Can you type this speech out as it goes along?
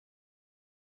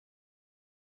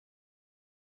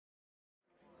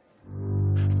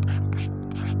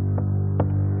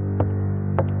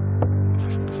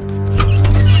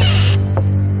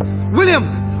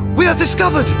are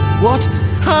discovered! What?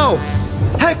 How?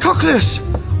 Herr Cochleus!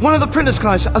 One of the printer's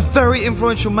clients, a very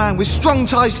influential man with strong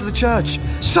ties to the church.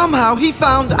 Somehow he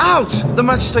found out! The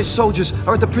magistrate's soldiers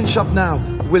are at the print shop now.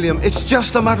 William, it's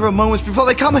just a matter of moments before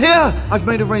they come here! I've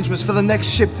made arrangements for the next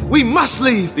ship. We must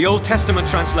leave! The Old Testament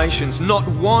translations, not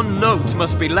one note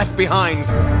must be left behind.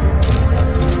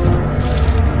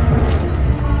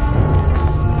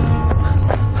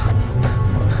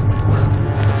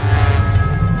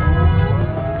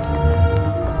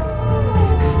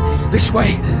 This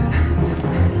way!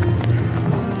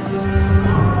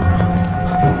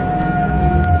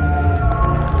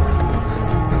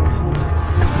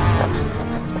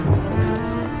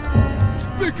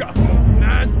 Speak up!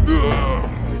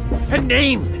 A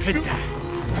name, printer.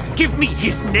 Give me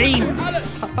his name.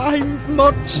 I'm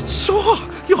not sure,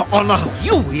 Your Honor.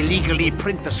 You illegally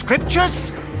print the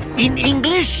scriptures? In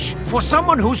English? For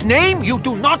someone whose name you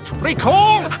do not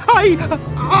recall?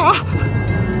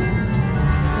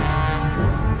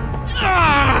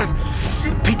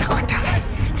 Peter Quintal,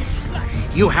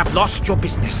 you have lost your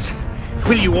business.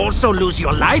 Will you also lose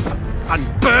your life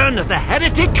and burn as a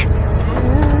heretic?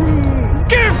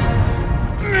 Give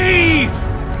me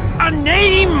a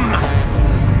name!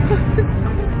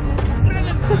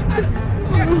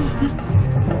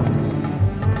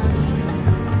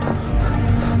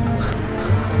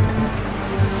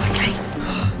 Okay.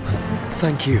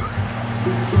 Thank you.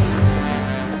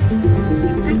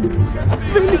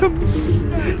 William.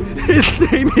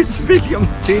 His name is William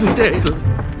Tyndale.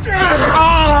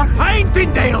 Find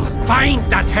Tyndale! Find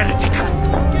that heretic!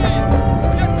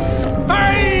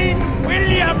 Find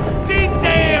William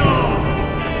Tyndale!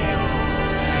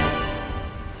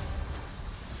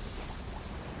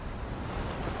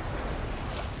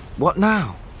 What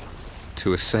now?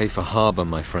 To a safer harbour,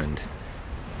 my friend.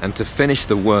 And to finish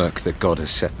the work that God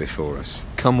has set before us.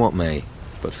 Come what may,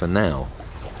 but for now,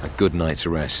 a good night's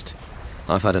rest.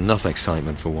 I've had enough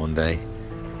excitement for one day.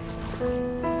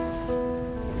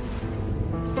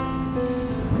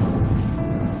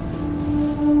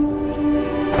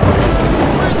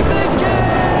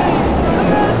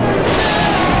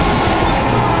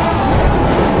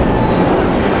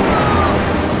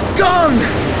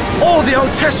 All the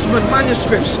Old Testament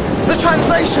manuscripts, the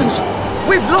translations,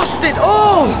 we've lost it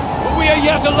all! But we are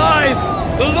yet alive!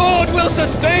 The Lord will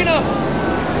sustain us!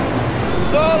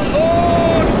 The Lord!